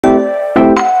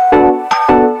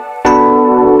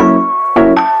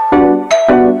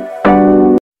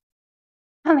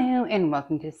and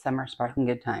welcome to Summer Sparkling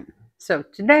Good Time. So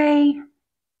today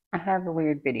I have a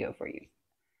weird video for you.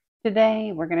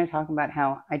 Today we're going to talk about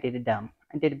how I did a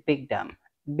big dumb.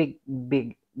 Big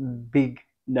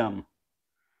dumb.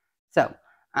 So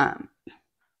I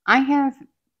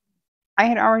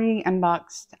had already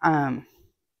unboxed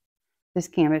this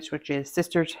canvas, which is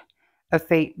Sisters of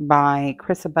Fate by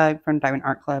ChrissaBug from Diamond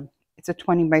Art Club. It's a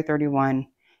 20 by 31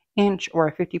 inch or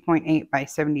a 50.8 by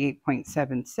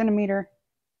 78.7 centimeter.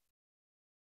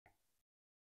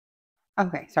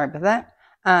 Okay, sorry about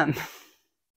that.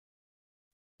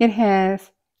 It has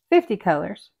 50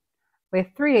 colors with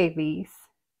 3 AVs,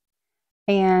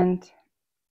 and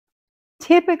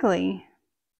typically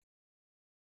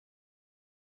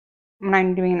when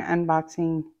I'm doing an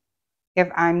unboxing, if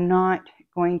I'm not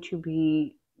going to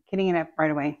be getting it up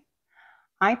right away,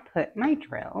 I put my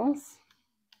drills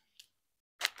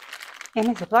in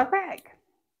a Ziploc bag,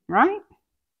 right?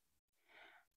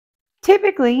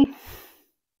 Typically,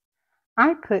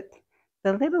 I put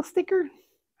the little sticker,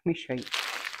 let me show you,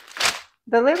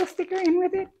 the little sticker in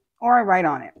with it, or I write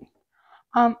on it.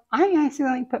 I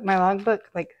accidentally put my logbook,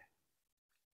 like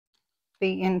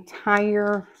the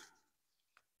entire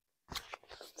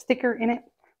sticker in it.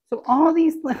 So all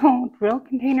these little drill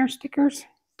container stickers,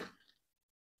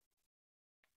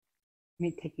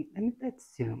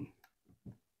 let's zoom.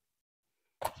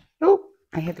 Oh,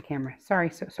 I hit the camera. Sorry,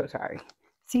 so sorry.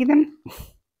 See them?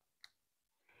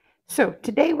 So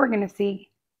today we're going to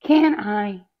see, can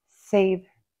I save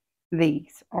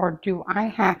these, or do I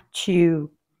have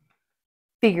to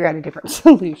figure out a different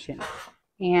solution?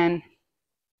 And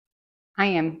I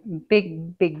am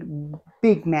big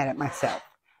mad at myself.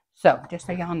 So just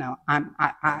so y'all know,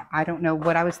 I don't know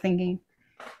what I was thinking.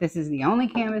 This is the only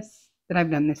canvas that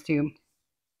I've done this to,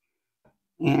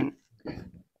 and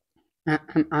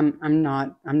I'm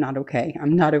not okay.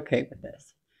 I'm not okay with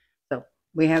this. So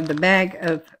we have the bag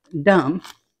of dumb.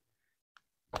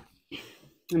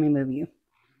 Let me move you.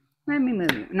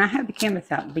 And I have the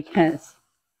canvas out because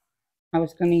I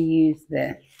was going to use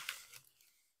the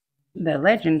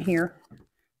legend here to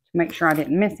make sure I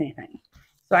didn't miss anything.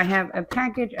 So I have a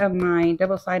package of my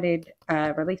double-sided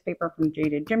release paper from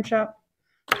Jaded Gym Shop,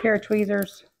 a pair of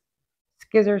tweezers,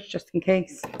 scissors just in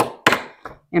case,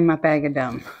 and my bag of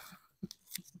dumb.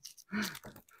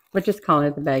 Let's just call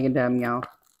it the bag of dumb, y'all.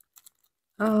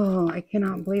 Oh, I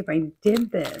cannot believe I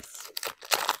did this.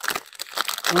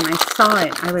 When I saw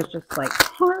it, I was just like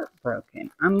heartbroken.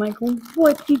 I'm like,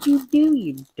 what did you do,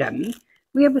 you dummy?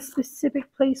 We have a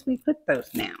specific place we put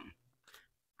those now.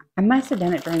 I must have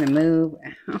done it during the move.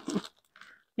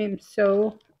 I'm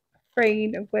so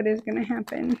afraid of what is going to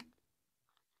happen.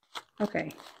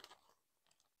 Okay.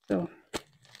 So,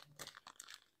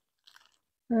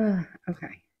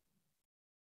 okay.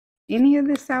 Any of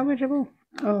this salvageable?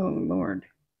 Oh, Lord.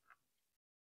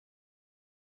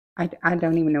 I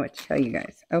don't even know what to tell you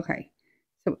guys. Okay.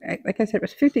 So, like I said, it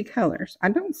was 50 colors. I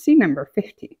don't see number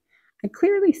 50. I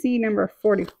clearly see number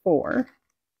 44.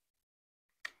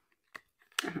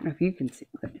 I don't know if you can see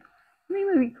it.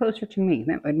 Maybe be closer to me.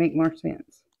 That would make more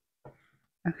sense.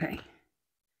 Okay.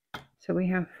 So we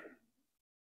have...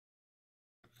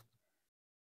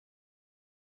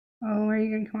 Oh, are you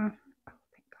going to come off? Oh,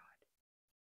 thank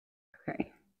God.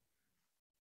 Okay.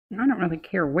 I don't really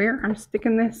care where I'm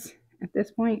sticking this at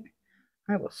this point.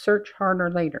 I will search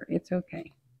harder later. It's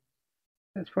okay.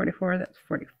 That's 44. That's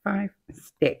 45.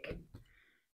 Stick.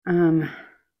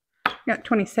 Got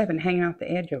 27 hanging off the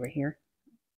edge over here.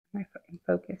 Am I fucking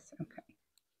focus? Okay.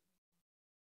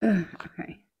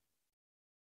 Okay.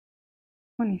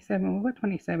 27. We'll put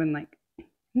 27 like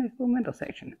in this little middle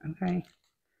section. Okay.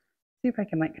 See if I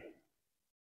can like.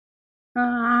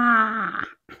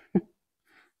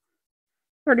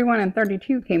 31 and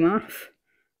 32 came off.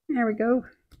 There we go.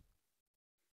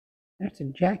 That's a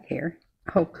jack hair.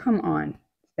 Oh, come on.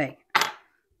 Stay.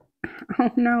 Oh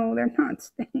no, they're not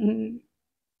staying.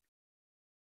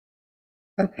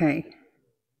 Okay.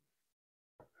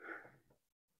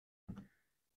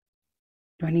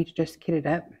 Do I need to just kit it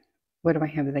up? What do I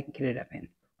have that I can kit it up in?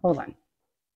 Hold on.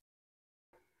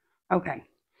 Okay.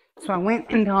 So I went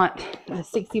and got the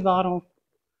 60 bottle,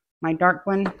 my dark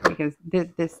one, because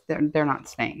they're not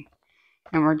staying.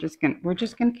 And we're just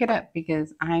gonna kit up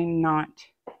because I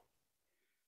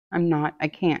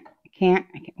can't.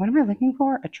 What am I looking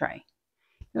for? A tray.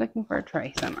 You're looking for a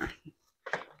tray somewhere.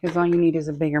 Because all you need is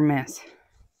a bigger mess.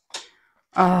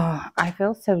 Oh, I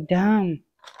feel so dumb.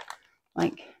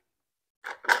 Like,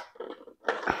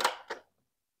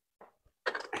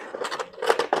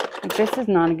 this is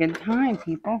not a good time,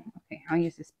 people. Okay, I'll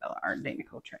use this Bella Art Day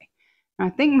Nicole tray. Now, I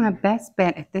think my best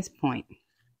bet at this point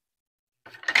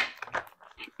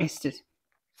is to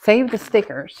save the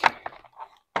stickers.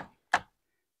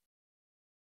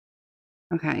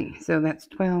 Okay, so that's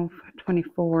 12,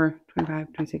 24,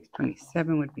 25, 26,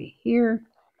 27 would be here.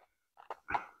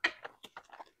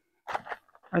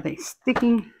 Are they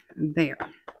sticking there?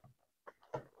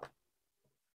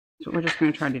 That's what we're just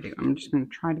going to try to do. I'm just going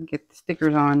to try to get the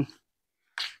stickers on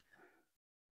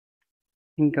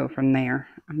and go from there.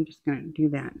 I'm just going to do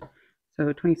that.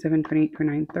 So 27, 28,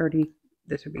 29, 30.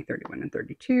 This would be 31 and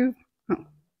 32. Oh,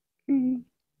 okay.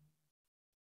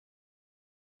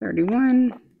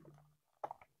 31.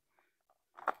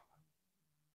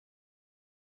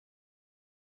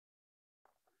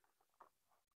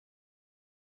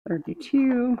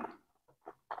 32.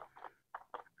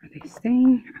 Are they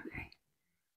staying? Okay.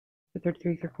 So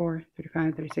 33, 34,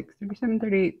 35, 36, 37,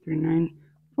 38, 39,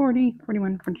 40,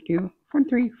 41, 42,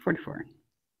 43, 44.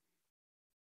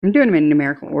 I'm doing them in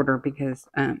numerical order because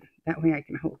that way I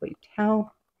can hopefully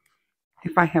tell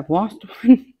if I have lost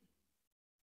one.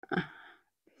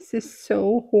 This is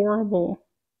so horrible.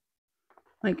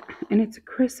 Like, and it's a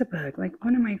ChrissaBug, like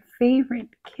one of my favorite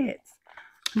kits.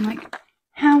 I'm like,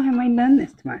 how have I done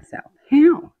this to myself?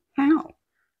 How?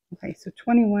 Okay, so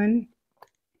 21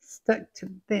 stuck to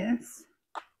this.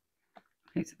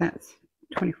 Okay, so that's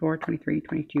 24, 23,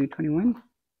 22, 21.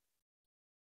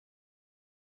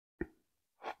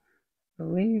 I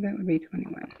believe that would be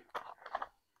 21.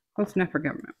 Close enough for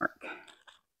government work.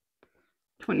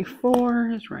 24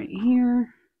 is right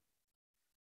here.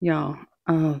 Y'all,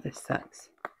 oh, this sucks.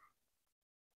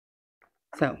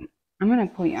 So, I'm going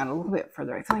to pull you out a little bit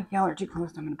further. I feel like y'all are too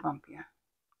close. I'm going to bump you.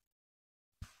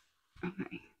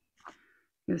 Okay.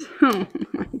 Oh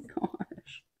my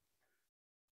gosh.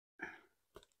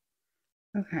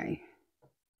 Okay.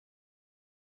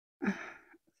 So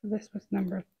this was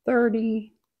number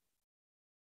 30.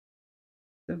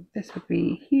 So this would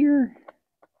be here.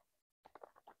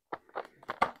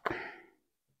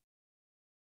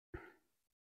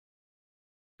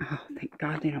 Oh, thank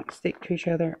God they don't stick to each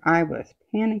other. I was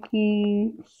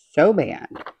panicking so bad.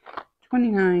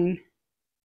 29.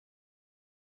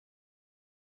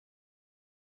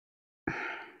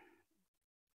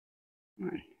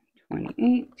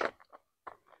 28.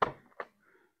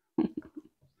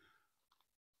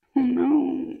 Oh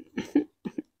no.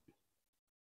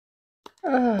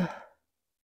 Ugh.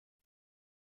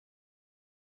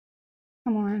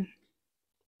 Come on.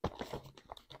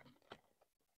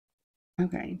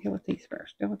 Okay, deal with these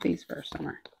first.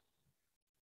 Summer.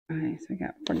 Okay, so we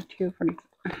got 42, 42,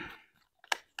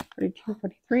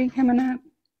 43 coming up.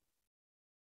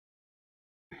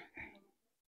 Okay.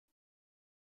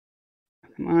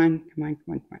 Come on.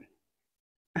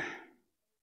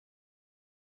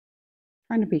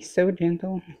 Trying to be so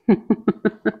gentle.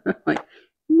 Like,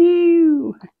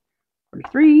 no.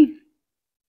 43.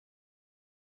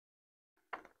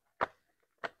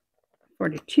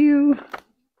 42.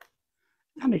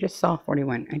 I thought I just saw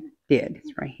 41. I did.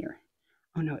 It's right here.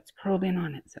 Oh no, it's curled in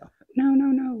on itself. No. I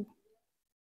don't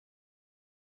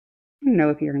know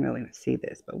if you're going to be able to see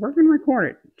this, but we're going to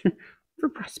record it for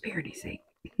prosperity's sake.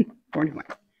 41.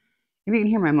 If you can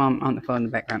hear my mom on the phone in the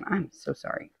background, I'm so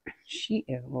sorry. She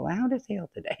is loud as hell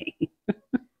today.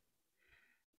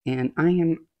 And I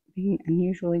am being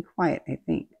unusually quiet, I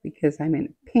think, because I'm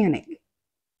in panic.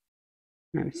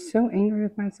 I'm so angry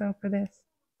with myself for this.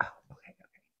 Oh, okay.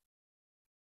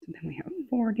 So then we have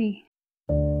 40.